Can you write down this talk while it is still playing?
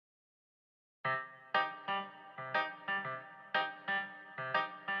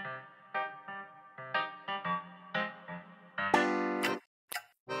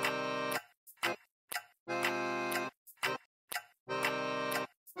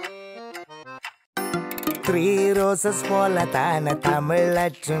3 roses போல தான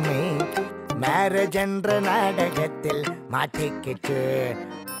தமிழச்சுமி marriage என்ற நாடகத்தில் மாட்டிக்கிட்டு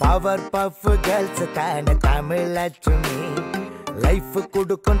பவர் பஃப் கேர்ள்ஸ் தான தமிழச்சுமி லைஃப்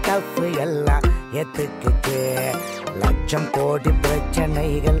கொடுக்கும் டஃப் எல்லாம் எத்துக்கிட்டு லட்சம் கோடி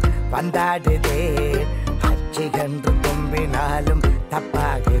பிரச்சனைகள் வந்தாடுதே அச்சு கண்டு தும்பினாலும்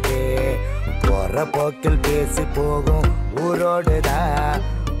தப்பாகுதே போற போக்கில் பேசி போகும் ஊரோடுதான்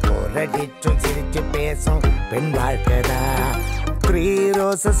போரடிச்சும் சிரிச்சு பேசும் பெண் வாழ்க்கைதான் 3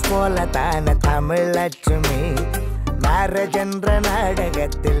 roses போல தான தமிழச்சுமி மேரேஜ் என்ற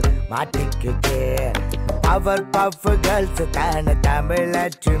நாடகத்தில் மாட்டிக்கிட்டு பவர் பஃப் கேர்ள்ஸ் தான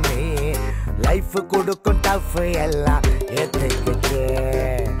தமிழச்சுமி லைஃப் கொடுக்கும் டஃப் எல்லாம் ஏத்துக்கிட்டு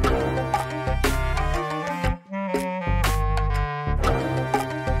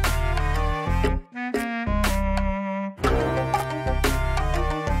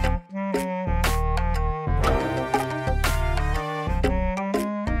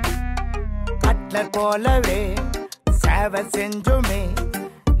போலவே சேவை செஞ்சுமே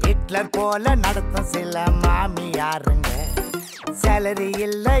ஹிட்லர் போல நடத்தும் சில மாமியாருங்க சேலரி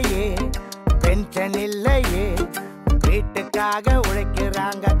இல்லையே பென்ஷன் இல்லையே வீட்டுக்காக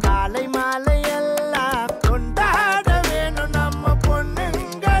உழைக்கிறாங்க காலை மாலை எல்லாம் கொண்டாட வேணும் நம்ம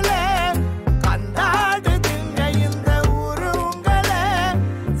பொண்ணுங்களே கண்டாடுதுங்க இந்த ஊருங்களே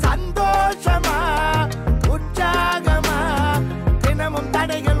சந்தோஷமா உற்சாகமா தினமும்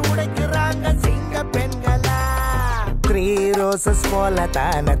தடைகள் உடைக்கிறாங்க சிங்க பெண்களா 3 roses போல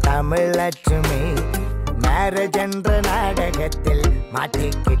தான தமிழச்சுமி மேரேஜ் என்ற நாடகத்தில்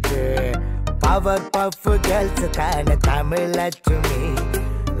மாட்டிக்கிட்டு பவர் பஃப் கேர்ள்ஸ் தான தமிழச்சுமி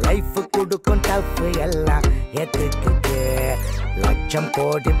லைஃப் கொடுக்கும் டஃப் எல்லாம் ஏத்துக்கிட்டு லட்சம்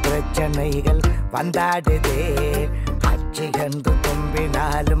கோடி பிரச்சனைகள் வந்தாடுதே அச்சு கண்டு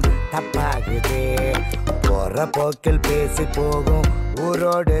தும்பினாலும் தப்பாகுதே போற போக்கில் பேசி போகும்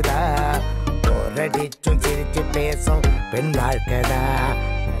ஊரோடுதான் போரடிச்சும் சிரிச்சு பேசும் பெண் வாழ்க்கைதான்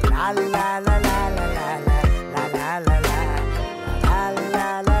லா லா லா லா லா லா லா லா லா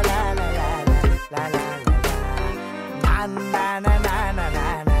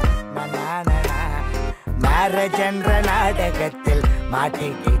மேரேஜ் என்ற நாடகத்தில்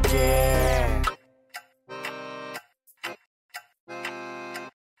மாட்டிக்கிச்சு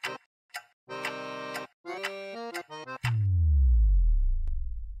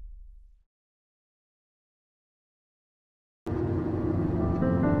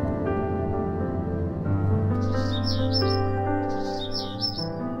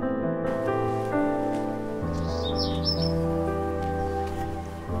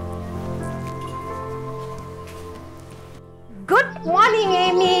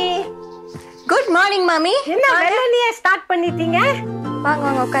மாமி என்ன வேலையே ஸ்டார்ட் பண்ணிட்டீங்க? வாங்க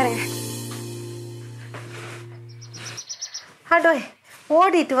வாங்க உட்காருங்க. அடோ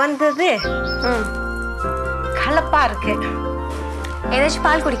ஓடிட்டு வந்தது கலப்பா இருக்கு. ஏதாச்சும்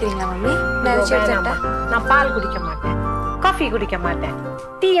பால் குடிக்கிறீங்களா மாமி? நான் பால் குடிக்க மாட்டேன், காஃபி குடிக்க மாட்டேன்,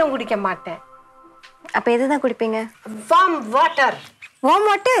 டீயும் குடிக்க மாட்டேன். அப்ப எதுதான் குடிப்பீங்க? Warm water. Warm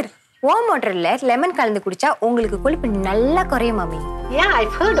water? Warm வாட்டர்ல லெமன் கலந்து குடிச்சா உங்களுக்கு கொழுப்பு நல்லா குறையும் மாமி. Yeah,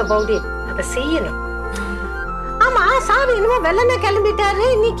 I've heard about it. அத செய்யணும். ஆமா சார் இன்னும் வெள்ளனே கிளம்பிட்டாரு.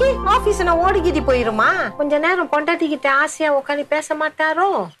 இன்னைக்கு ஆபீஸ் நான் ஓடிக்கிட்டு போயிருமா? கொஞ்ச நேரம் பொண்டாட்டிக்கிட்ட ஆசையா உட்காந்து பேச மாட்டாரோ?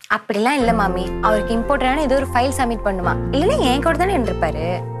 அப்படிலாம் இல்ல மாமி, அவருக்கு இம்பார்ட்டன்டான ஏதோ ஒரு ஃபைல் சப்மிட் பண்ணுமா, இல்லன்னா என் கூட தானே இருப்பாரு.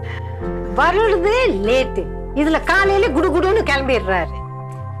 வருது லேட்டு, இதுல காலையில குடுகுடுன்னு கிளம்பிடுறாரு.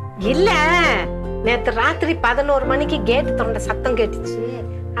 இல்ல நேத்து ராத்திரி 11 மணிக்கு கேட் தொண்ட சத்தம் கேட்டுச்சு,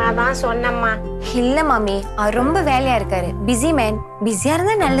 அதான் சொன்னம்மா. இல்ல மாமி, அவர் ரொம்ப வேலையா இருக்காரு, பிஸி மேன். பிஸியா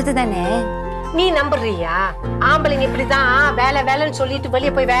இருந்தா நல்லது தானே. நீ நம்புறியா? ஆம்பளைங்க இப்படிதான் வேலை வேலைன்னு சொல்லிட்டு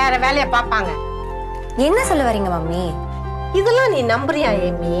வெளியே போய் வேற வேலைய பாப்பாங்க. என்ன சொல்ல வரீங்க மாமி? இதெல்லாம் நீ நம்புறியா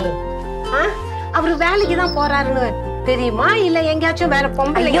ஏமி? அவரு வேலைக்கு தான் போறாருன்னு தெரியுமா, இல்ல எங்கேயாச்சும் வேற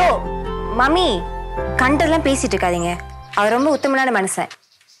பொம்பளை? ஐயோ மாமி, கண்டெல்லாம் பேசிட்டு இருக்காதீங்க. அவர் ரொம்ப உத்தமனான மனுஷன்.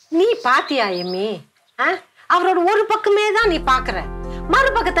 நீ பாத்தியா ஏமி? அவரோட ஒரு பக்கமே தான் நீ பாக்குற,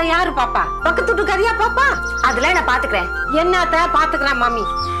 மறுபக்கத்தை யாரு பாப்பா? பக்கத்து வீட்டுக்காரியா பாப்பா? அதெல்லாம் நான் பாத்துக்கிறேன். என்னத்த பாத்துக்கிறேன் மாமி?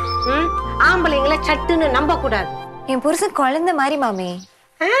 ஆம்பளைங்களை சட்டுன்னு நம்ப கூடாது. என் புருஷன் குழந்தை மாதிரி மாமி.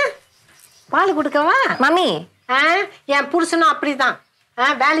 பால் கொடுக்கவா மாமி? என் புருஷனும் அப்படிதான்.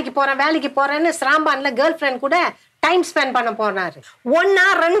 வேலைக்கு போறேன் வேலைக்கு போறேன்னு ஸ்ராம்பான்ல கேர்ள் ஃப்ரெண்ட் கூட டைம் ஸ்பெண்ட் பண்ண போனாரு. 1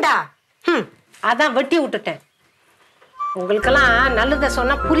 or 2 அதான் வெட்டி விட்டுட்டேன். உங்களுக்கெல்லாம் நல்லத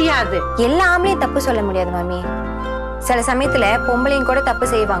சொன்னா புரியாது. எல்லாமே தப்பு சொல்ல முடியாது மாமி. சில சமயத்துல பொம்பளையும் கூட தப்பு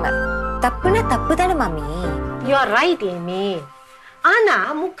செய்வாங்க. தப்புனா தப்பு தானே மாமி. You are right Amy. ஆனா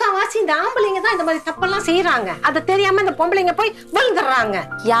முக்காவாசி இந்த ஆம்பளைங்க தான் இந்த மாதிரி தப்பெல்லாம் செய்யறாங்க. அது தெரியாம இந்த பொம்பளைங்க போய் விழுந்துடுறாங்க.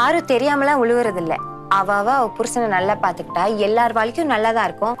 யாரும் தெரியாமலாம் விழுவுறது இல்ல, அவ புருஷனை நல்லா பாத்துக்கிட்டா எல்லார் வாழ்க்கையும் நல்லாதான்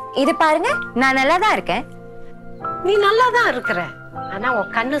இருக்கும். இது பாருங்க, நான் நல்லாதான் இருக்கேன். நீ நல்லாதான் இருக்கிற, ஆனா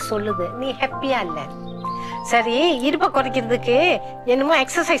உன் கண்ணு சொல்லுது நீ ஹாப்பியா இல்ல. சரி, இடுப்பை குறைக்கிறதுக்கு என்னமோ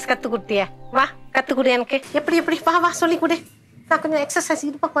எக்ஸசைஸ் கத்து கொடுத்திய, வா கத்து கொடு எனக்கு. எப்படி எப்படி வா சொல்லி கொடு. நான் கொஞ்சம் எக்ஸசைஸ்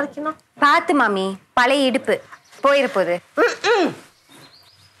இடுப்பை குறைக்கணும். பாத்து மாமி, பழைய இடுப்பு போயிரு போகுது.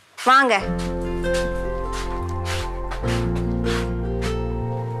 வாங்க.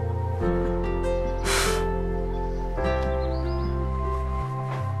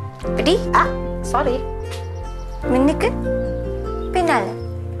 சாரி. மின்னுக்கு பின்னால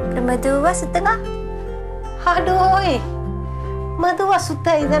மெதுவா சுத்துங்க. அடோய், மெதுவா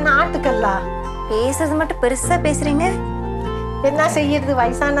சுத்த இதென்ன ஆட்டுக்கல்லா? பேசுறது மட்டும் பெருசா பேசுறீங்க. என்ன செய்யறது,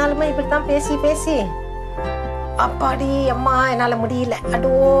 வயசானாலுமே இப்படித்தான் பேசி பேசி. அப்பாடி அம்மா, என்னால முடியல.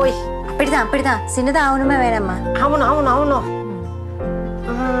 அடோய். அப்படிதான் சின்னதா ஆகணுமே வேணாமா? ஆகணும்.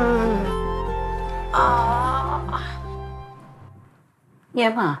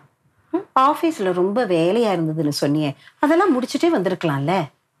 ஏமா ஆபீஸ்ல ரொம்ப வேலையா இருந்ததுன்னு சொன்னியே, அதெல்லாம் முடிச்சுட்டே வந்திருக்கலாம்ல.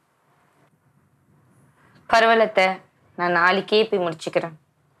 பரவாயில்ல, நான் நாளைக்கே போய் முடிச்சுக்கிறேன்.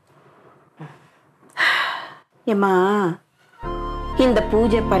 ஏமா, இந்த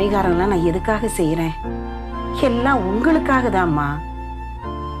பூஜை பரிகாரம்லாம் நான் எதுக்காக செய்யறேன்? எல்லாம் உங்களுக்காக தான்மா.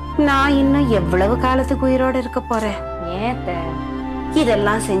 நான் இன்னும் எவ்வளவு காலத்துக்கு உயிரோட இருக்க போறேன்?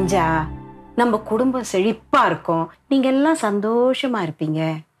 இதெல்லாம் செஞ்சா நம்ம குடும்பம் செழிப்பா இருக்கும், நீங்க எல்லாம் சந்தோஷமா இருப்பீங்க.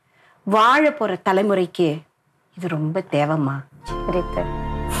 வாழ போற தலைமுறைக்கு இது ரொம்ப தேவைமா.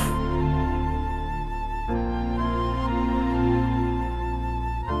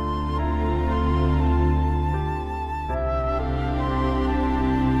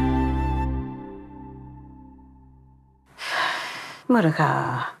 முருகா,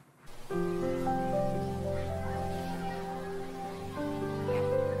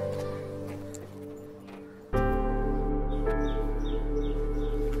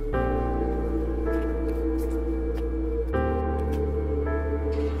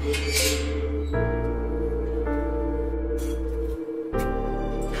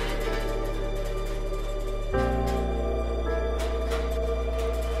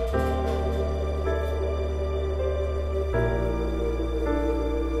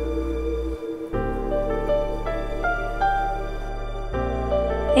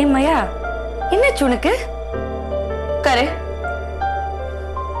 மயா, என்னாச்சு உனக்கு? கரு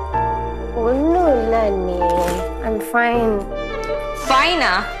ஒண்ணும் இல்ல அண்ணி. I'm fine. ஃபைனா?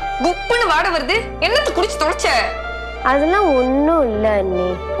 குப்புன்னு வாட வருது. என்னத்து குடிச்சு தொலைச்ச? அதெல்லாம் ஒண்ணும் இல்ல அண்ணி.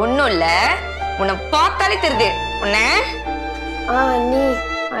 ஒண்ணும் இல்ல, உன்னை பார்த்தாலே தெரியுது. உன்னை அண்ணி,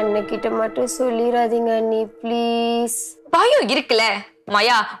 அண்ணகிட்ட மட்டும் சொல்லிடாதீங்க அண்ணி, ப்ளீஸ். பயம் இருக்குல்ல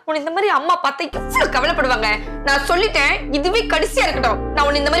மாயா, உன்னை இந்த மாதிரி அம்மா பார்த்தா எவ்வளவு கவலைப்படுவாங்க. நான் சொல்லிட்டேன், இதுவே கடைசியா இருக்கட்டும் நான்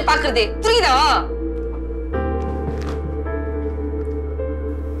உன்னை இந்த மாதிரி பாக்குறது, புரியுதா?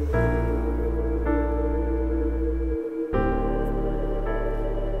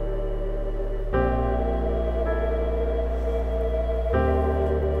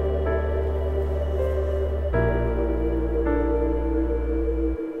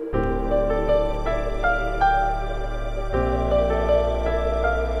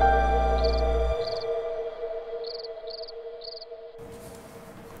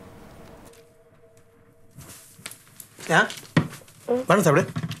 மருந்து சாப்பிடு.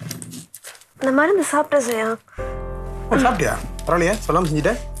 அந்த மருந்து சாப்பிட்டேன் சையா. சாப்பிட்டியா? பரவாயில்லையா, சொல்லாம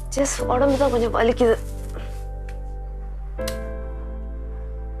செஞ்சுட்டேன். ஜஸ்ட் உடம்பு தான் கொஞ்சம் வலிக்குது.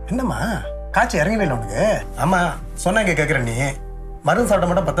 என்னம்மா காய்ச்சல் இறங்கவே இல்லை உனக்கு? ஆமா சொன்னா கேட்குற நீ. மருந்து சாப்பிட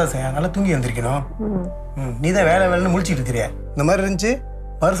மட்டும் பத்தாது செய்ய, நல்லா தூங்கி வந்திருக்கணும். நீ தான் வேலை வேலைன்னு முழிச்சிட்டு இருக்கிறிய. இந்த மாதிரி இருந்துச்சு,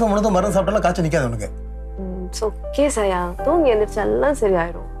 வருஷம் முழுதும் மருந்து சாப்பிட்டாலும் காய்ச்சல் நிற்காது உனக்கு. ஓகே சையா, தூங்கி எந்திரிச்சு எல்லாம்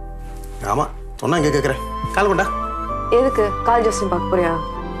சரியாயிடும். ஆமா சொன்னா கேட்குறேன். கால் கொண்டா. எதுக்கு? கால் ஜோசியம் பார்க்க போறியா?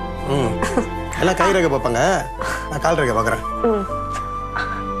 எல்லாம் கை ரேகை பார்ப்பாங்க, நான் கால் ரேகை பார்க்குறேன்.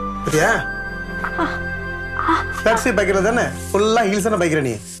 பத்தியா டாக்ஸி பைக்கிறது தானே, ஃபுல்லாக ஹீல்ஸ் தானே பைக்கிற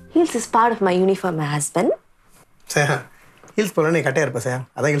நீ? Heels is part of my uniform, my husband. சரி, ஹீல்ஸ் போல நீ கட்டையா இருப்ப சார்,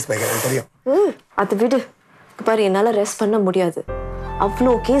 அதான் ஹீல்ஸ் பைக்கிற எனக்கு தெரியும். அது விடு. பாரு, என்னால் ரெஸ்ட் பண்ண முடியாது.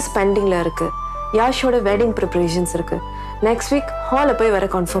 அவ்வளோ கேஸ் பெண்டிங்கில் இருக்கு. யாஷோட வெட்டிங் ப்ரிப்பரேஷன்ஸ் இருக்கு. நெக்ஸ்ட் வீக் ஹாலில் போய் வர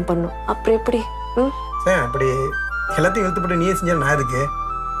கன்ஃபார்ம் பண்ணும். அப்புறம் எப்படி? சார் இப்படி எல்லாத்தையும் இழுத்துப்பட்டு நீயே செஞ்சால் நான் இருக்கு.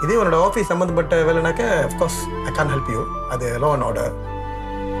 இதே உன்னோட ஆஃபீஸ் சம்மந்தப்பட்ட வேலைனாக்க of course I Khan help you, அது law and order.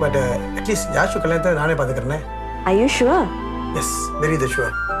 But at least Yash கல்யாணத்தை நானே பார்த்துக்கிறேன். Are you sure? S, very the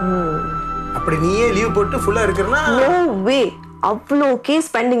sure. அப்படி நீயே லீவ் போட்டு ஃபுல்லாக இருக்கிறனா? நோ வே, அவ்வளோ கேஸ்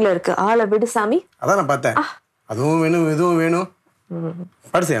பெண்டிங்கில் இருக்கு. ஆளை விடு சாமி. அதான் நான் பார்த்தேன், அதுவும் வேணும் இதுவும் வேணும்.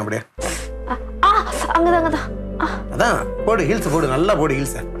 பாடு செய்ய அப்படியே. அங்கதான் அங்கதான். அதான் போடு, ஹீல்ஸ் போடு, நல்லா போடு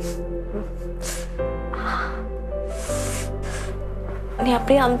ஹீல்ஸை. நீ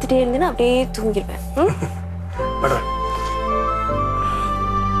அப்படியே அமுத்திட்டே இருந்தேன்னா அப்படியே தூங்கிடுவேன். படுறேன்.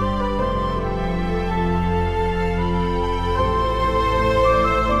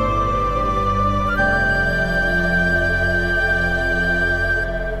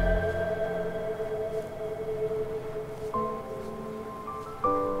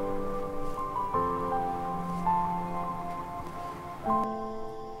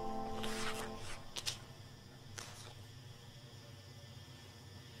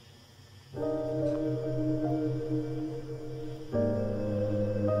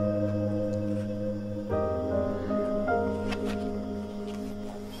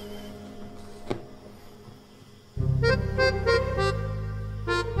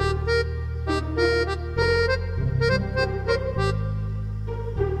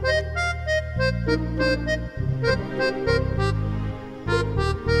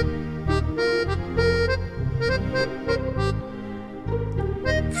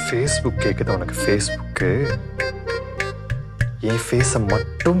 Facebook கேக்குது உனக்கு. Facebook என் ஃபேஸை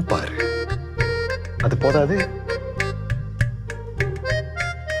மட்டும் பாரு, அது போதாது.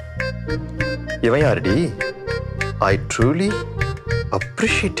 இவன் யாருடி? ஐ ட்ரூலி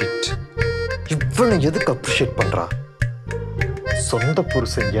அப்ரிஷியேட் இட். இவனை எதுக்கு அப்ரிஷியேட் பண்றா? சொந்த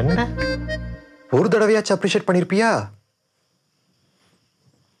புருஷன் என்ன ஒரு தடவையாச்சும் அப்ரிஷியேட் பண்ணிருப்பியா?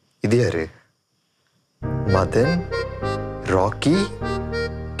 இது யாரு? மதன், ராக்கி,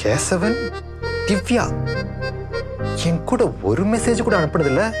 கேசவன், திவ்யா என் கூட ஒரு மெசேஜ் கூட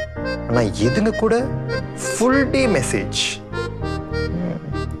அனுப்புனதில்ல. ஆனா எதுங்க கூட full day message,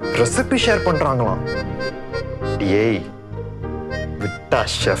 recipe share பண்றாங்களாம். ஏய் விட்டா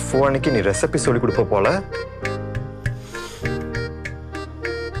ஷெஃப் அன்னைக்கு நீ ரெசிபி சொல்லி கொடுப்ப போல.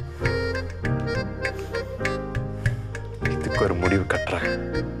 இதுக்கு ஒரு முடிவு கட்டுறேன்.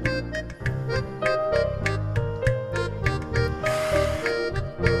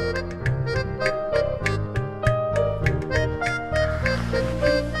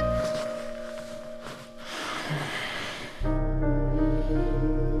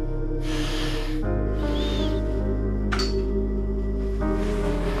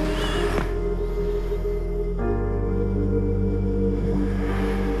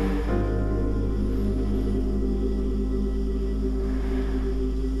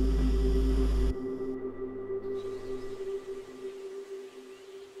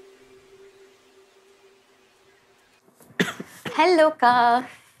 Hello, Ka.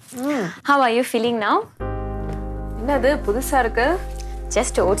 How are you feeling now? என்னது புதுசா இருக்கு?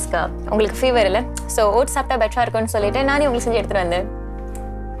 Just oats, Ka. உங்களுக்கு ஃபீவர் இல்ல? So oats சாப்பிட்டா பெட்டரா இருக்கும்னு சொல்லிட்டு நானே உங்களுக்கு செஞ்சு எடுத்துட்டு வந்தேன்.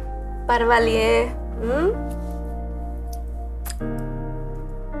 பரவாயில்லையே.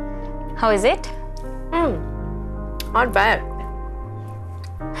 How is it? Not bad.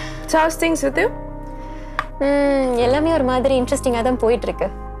 So how's things with you? எல்லாமே ஒரு மாதிரி இன்ட்ரெஸ்டிங்கா தான் போயிட்டு இருக்கு.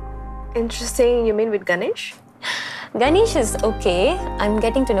 Interesting, you mean with Ganesh? Ganesh is okay. I'm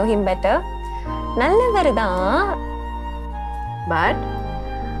getting to know him better. நல்லவர் தான். But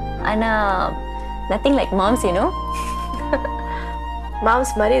ஆனா nothing like moms, you know.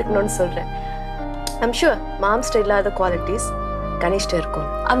 Moms மாதிரி இருக்கணும்னு சொல்றேன். I'm sure மாம்ஸ்ட இல்லாத குவாலிட்டிஸ் கனிஷ்ட இருக்கும்.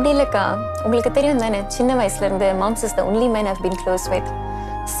 அப்படி இல்லக்கா, உங்களுக்கு தெரியும் தானே, சின்ன வயசுல இருந்து moms is the only man I've been close with.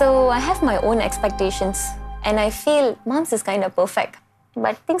 So I have my own expectations and I feel moms is kind of perfect.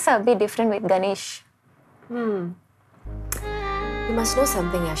 But things are a bit different with Ganesh. You must know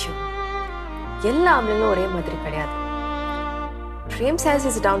something, Ashu. எல்லா ஆம்பளைங்களும் ஒரே மாதிரி கிடையாது. Dream has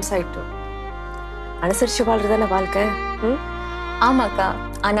its downside too. அனுசரிச்சு வாழ்றதான வாழ்க்கை. ஆமாக்கா,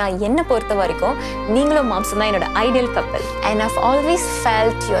 ஆனா என்ன பொறுத்த வரைக்கும் நீங்களும் மாம்ஸ் தான் என்னோட ஐடியல் கப்பல். And I've always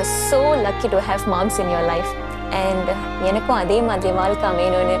felt you're so lucky to have moms in your life. And எனக்கும் அதே மாதிரி வாழ்க்கை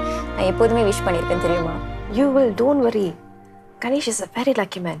அமையணும்னு நான் எப்போதுமே விஷ் பண்ணியிருக்கேன் தெரியுமா? You will, don't worry. Ganesh is a very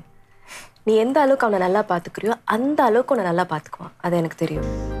lucky man. நீ எந்த அளவுக்கு அவனை நல்லா பாத்துக்கிறியோ அந்த அளவுக்கு உன்னை நல்லா பாத்துக்குவான். அது எனக்கு தெரியும்.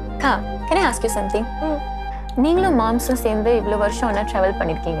 அக்கா, can I ask you something? நீங்களும் மாம்ஸும் சேர்ந்து இவ்வளவு வருஷம் ஒன்னா டிராவல்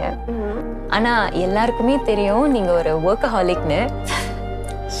பண்ணிருக்கீங்க. ஆனா எல்லாருக்குமே தெரியும் நீங்க ஒரு workaholic-னு.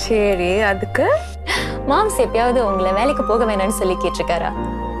 சரி, அதுக்கு மாம்ஸ் எப்பயாவது உங்களை வேலைக்கு போக வேணாம்னு சொல்லி கேட்டிருக்காரா?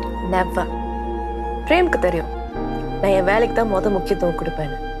 Never. பிரேம்க்கு தெரியும் நான் என் வேலைக்கு தான் முக்கியத்துவம்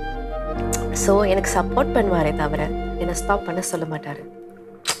கொடுப்பேன்னு. ஸோ எனக்கு சப்போர்ட் பண்ணுவாரே தவிர என்னை ஸ்டாப் பண்ண சொல்ல மாட்டாரு.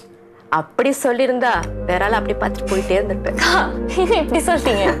 அப்படி சொல்லியிருந்தா வேற ஆள் அப்படி பார்த்துட்டு போயிட்டே இருந்திருப்பேன். எப்படி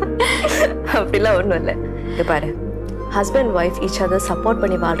சொல்றீங்க? அப்படிலாம் ஒன்றும் இல்லை. இது பாரு, husband wife each other support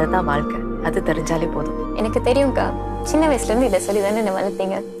பண்ணி வாழ்றதுதான் வாழ்க்கை. அது தெரிஞ்சாலே போதும். எனக்கு தெரியும்க்கா, சின்ன வயசுல இருந்து இதை சொல்லி தானே என்ன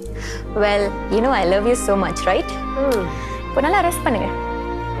வளர்த்தீங்க. Well, you know I love you so much, right? இப்போ நல்லா ரெஸ்ட் பண்ணுங்க.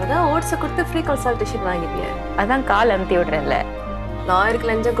 அதான் ஓட்ஸை கொடுத்து ஃப்ரீ கன்சல்டேஷன் வாங்கிட்டிய. அதான் கால் அமுத்தி விடுறேன்ல. லாயருக்கு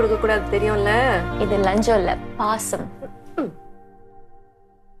லஞ்சம் கொடுக்க கூடாது தெரியும்ல. இது லஞ்சம் இல்ல, பாசம்.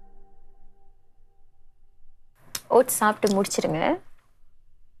 ஓட்ஸ் சாப்பிட்டு முடிச்சிருங்க.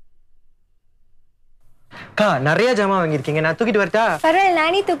 அக்கா நிறைய ஜாமான் வாங்கியிருக்கீங்க, நான் தூக்கிட்டு வரட்டா? பரவாயில்ல,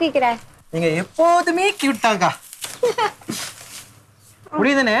 நானே தூக்கிக்கிறேன். நீங்க எப்போதுமே கியூட் தான்க்கா.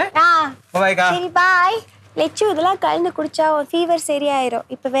 முடியுதுனே? பாய்க்கா. சரி பாய். லெச்சு இதெல்லாம் கலந்து குடிச்சா ஒரு ஃபீவர் சரியாயிரும்.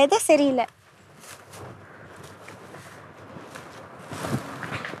 இப்ப வெதர் சரியில்லை.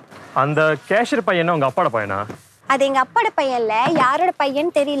 அந்த கேஷியர் பையனா உங்க அப்பாட பையனா? அது எங்க அப்பாட பையன் இல்ல, யாரோட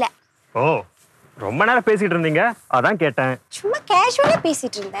பையன் தெரியல. ஓ, ரொம்ப நேரம் பேசிட்டு இருந்தீங்க, அதான் கேட்டேன். சும்மா கேஷுவலா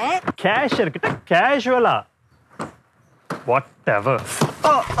பேசிட்டு இருந்தேன். கேஷியர் கிட்ட கேஷுவலா? What ever.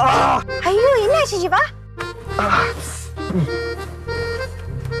 ஐயோ, என்னாச்சு ஜீவா?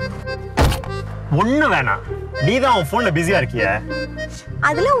 ஒண்ணு வேணாம், நீதான் உன் போன்ல பிஸியா இருக்கிய.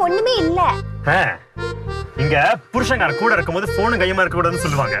 அதெல்லாம் ஒண்ணுமே இல்ல. இங்க புருஷங்கார கூட இருக்கும்போது போனும் கையமா இருக்க கூடாதுன்னு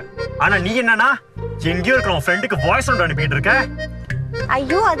சொல்லுவாங்க. ஆனா நீ என்னன்னா எங்கேயோ இருக்கிற உன் ஃப்ரெண்டுக்கு வாய்ஸ் நோட் அனுப்பிட்டு இருக்க.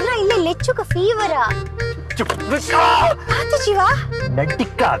 ஐயோ, அதெல்லாம் இல்ல, லெச்சுக்கு ஃபீவரா. பாத்து ஜீவா.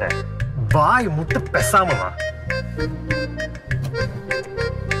 நடிக்காத, வாய் முட்டு பேசாமமா.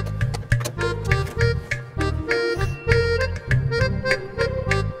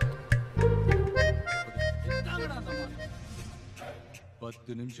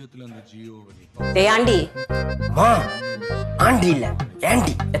 டேய் ஆண்டி. ஆண்டி இல்ல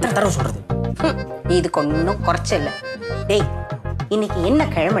ஆண்டி, எத்தனை தடவை சொல்றது? இதுக்கு ஒன்னும் குறைச்ச இல்ல. டேய், இன்னைக்கு என்ன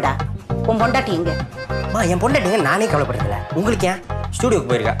கிழமைடா? உன் பொண்டாட்டி எங்க? என் பொண்டாட்டிங்க நானே கவலைப்படுறதில்ல. உங்களுக்கு ஏன்? ஸ்டூடியோக்கு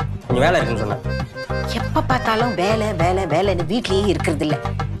போயிருக்கா, கொஞ்சம் வேலை இருக்குன்னு சொன்னேன். எப்ப பார்த்தாலும் வேலை வேலை வேலைன்னு வீட்லயே இருக்கிறது இல்ல.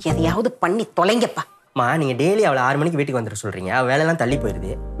 எதையாவது பண்ணி தொலைங்கப்பா. நீங்க டெய்லி அவளை 6 மணிக்கு வீட்டுக்கு வந்துட சொல்றீங்க. அவள் வேலையெல்லாம் தள்ளி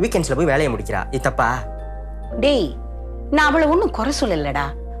போயிருது. வீக்கெண்ட்ஸ்ல போய் வேலையை முடிக்கிறா, இது தப்பா? டேய், நான் அவளை ஒன்னும் குறை சொல்லலடா.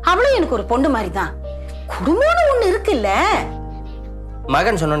 அவளும் எனக்கு ஒரு பொண்ணு மாதிரி தான். குடும்பம்னு ஒண்ணு இருக்குல்ல.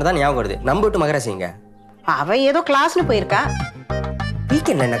 மகன் சொன்னதான் ஞாபகம் வருது. நம்ம விட்டு மகராசிங்க. அவ ஏதோ கிளாஸ்னு போயிருக்கா.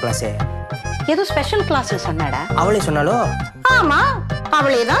 வீக்கெண்ட்ல என்ன கிளாஸ்? ஏதோ ஸ்பெஷல் கிளாஸ் சொன்னாடா. அவளே சொன்னாலோ? ஆமா,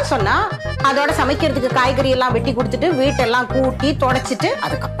 அவளே தான் சொன்னா. அதோட சமைக்கிறதுக்கு காய்கறி எல்லாம் வெட்டி கொடுத்துட்டு வீட்டெல்லாம் கூட்டி தொடச்சிட்டு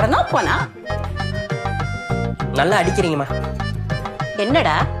அதுக்கப்புறம் தான் போனா. நல்லா அடிக்கிறீங்கம்மா.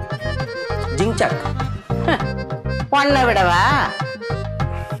 என்னடா? ஜிங்சாக். ஒன்ன விடவா?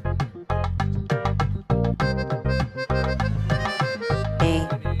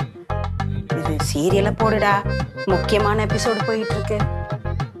 இது சீரியல போடுடா, முக்கியமான எபிசோடு போயிட்டு இருக்கு.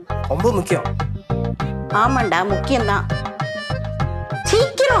 ரொம்ப முக்கியம். ஆமாண்டா, முக்கியம்தான்.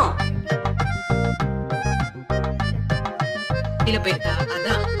 சீக்கிரம். போயிருக்கா,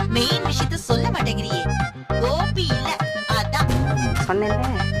 அதான் மெயின் விஷயத்த சொல்ல மாட்டேங்கிறியே. கோபி இல்ல, அதான் சொன்னேன்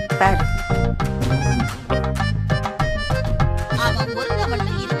பாரு. அவன் ஒருங்க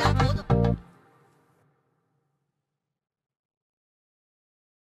மட்டும் இருந்தா போதும்.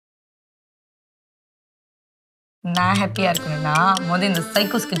 நான் ஹாப்பியா இருக்கணும்னா முதல்ல இந்த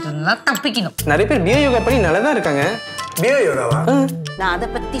சைக்கோஸ் கிட்ட இருந்தா தப்பிக்கணும். நிறைய பேர் பியோ யோகா பண்ணி நல்லா தான் இருக்காங்க. பியோ யோகாவா? நான் அதை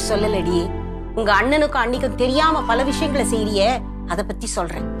பத்தி சொல்லலடி. உங்க அண்ணனுக்கும் அண்ணிக்கும் தெரியாம பல விஷயங்களை செய்யறியே, அதை பத்தி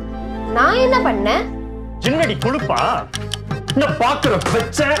சொல்றேன். நான் என்ன பண்ணேன்? என்னடி கொழுப்பா? நான் பாக்குற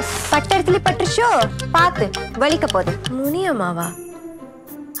பச்ச பட்டத்துல பட்டுச்சோ, பாத்து வலிக்க போகுது. முனியம்மாவா?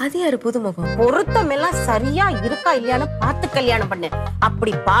 அது யாரு புதுமுகம்? பொருத்தம் எல்லாம் சரியா இருக்கா இல்லையான்னு பார்த்து கல்யாணம் பண்ணு.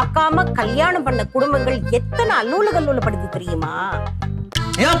 அப்படி பார்க்காம கல்யாணம் பண்ண குடும்பங்கள் எத்தனை அல்லூலகல்லூலப்படுது தெரியுமா?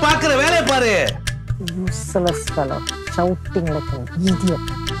 ஏன் பாக்குற வேலையை பாரு. Useless fellow, shouting like an idiot.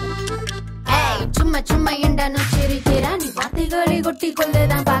 சும்மா சும்மா எண்டானு சிரிக்கிற நீ வார்த்தைகளை கொட்டி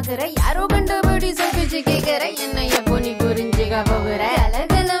கொள்ளதான் பாக்குற. யாரோ கண்டபடி சொப்பிச்சு கேக்குற, என்ன எப்போ நீ புரிஞ்சுக்க போகிற?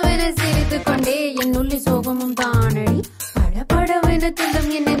 கலகலவென சிரித்து கொண்டே என் உள்ளி சோகமும் தானடி. படபடவென துள்ளும்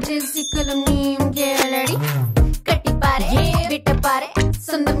என் நெஞ்சில் சிக்கலும் நீயும் கேளடி. கட்டிப்பாரு விட்டப்பாரு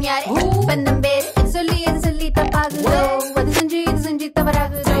சொந்தம் யாரு பந்தம் பேரு சொல்லி எது சொல்லி தப்பாகுதோ, அது செஞ்சு இது செஞ்சு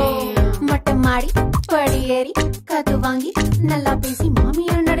தவறாகுதோ. மட்டம் மாடி படி ஏறி காத்து வாங்கி நல்லா பேசி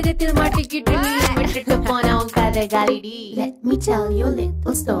மாமியார் நடுகத்தில் மாட்டிக்கிட்டு நீ விட்டுட்டு போன உன் கதை காலிடி. Let me tell you a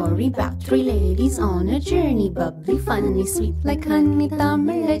little story about 3 ladies on a journey, bubbly, funny, sweet like honey.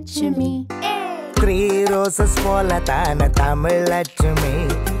 Tamiletchumy. 3 roses போல தான தமிழச்சுமி.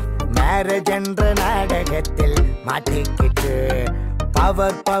 மேரேஜ் என்ற நாடகத்தில் மாட்டிக்கிட்டு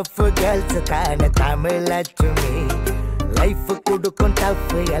பவர் பஃப் கேர்ள்ஸ் தான தமிழச்சுமி. லைஃப் கொடுக்கும்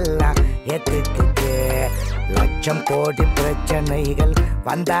டஃப் எல்லாம் எதுக்குது? லட்சம் கோடி பிரச்சனைகள்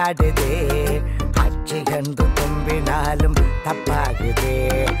வந்தாடுதே. அச்சு என்று தும்பினாலும் தப்பாகுதே.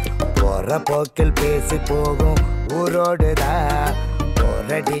 போற போக்கில் பேசி போகும் ஊரோடுதா.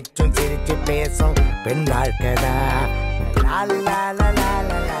 போரடிச்சும் சிரிச்சு பேசும் பெண் வாழ்க்கதா.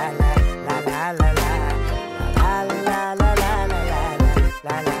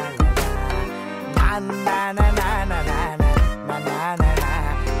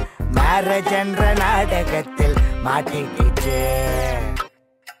 மேரேஜ் என்ற நாடகத்தில் மாட்டிக்கிச்சு